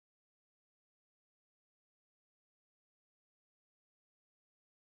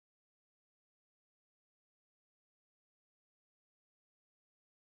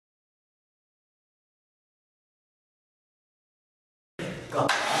Go.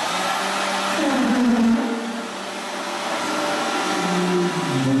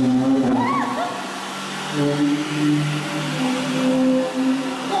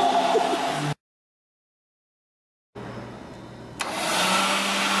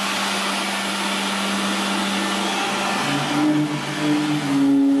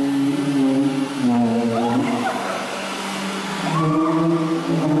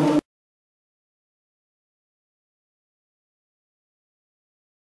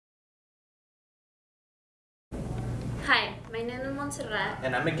 Hi, my name is Montserrat.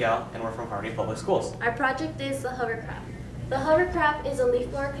 And I'm Miguel, and we're from Harmony Public Schools. Our project is the Hovercraft. The Hovercraft is a leaf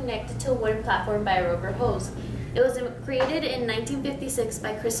blower connected to a wooden platform by a rubber hose. It was created in 1956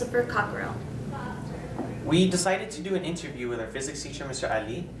 by Christopher Cockerell. We decided to do an interview with our physics teacher, Mr.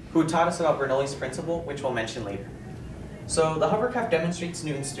 Ali, who taught us about Bernoulli's principle, which we'll mention later. So the hovercraft demonstrates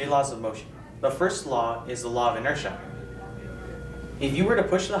Newton's 3 laws of motion. The first law is the law of inertia. If you were to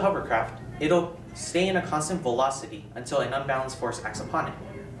push the hovercraft, it'll stay in a constant velocity until an unbalanced force acts upon it.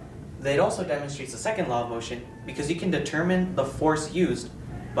 It also demonstrates the second law of motion because you can determine the force used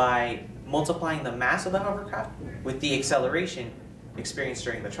by multiplying the mass of the hovercraft with the acceleration experienced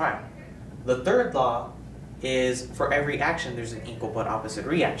during the trial. The third law is for every action there's an equal but opposite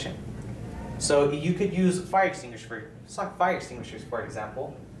reaction. So you could use fire extinguishers for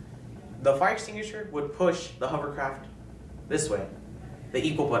example. The fire extinguisher would push the hovercraft this way. The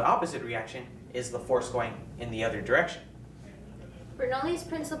equal but opposite reaction is the force going in the other direction. Bernoulli's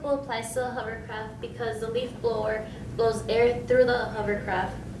principle applies to the hovercraft because the leaf blower blows air through the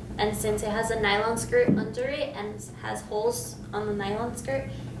hovercraft, and since it has a nylon skirt under it and has holes on the nylon skirt,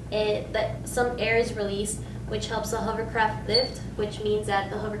 some air is released, which helps the hovercraft lift, which means that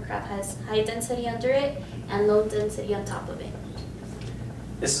the hovercraft has high density under it and low density on top of it.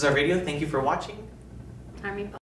 This is our video. Thank you for watching. Harmony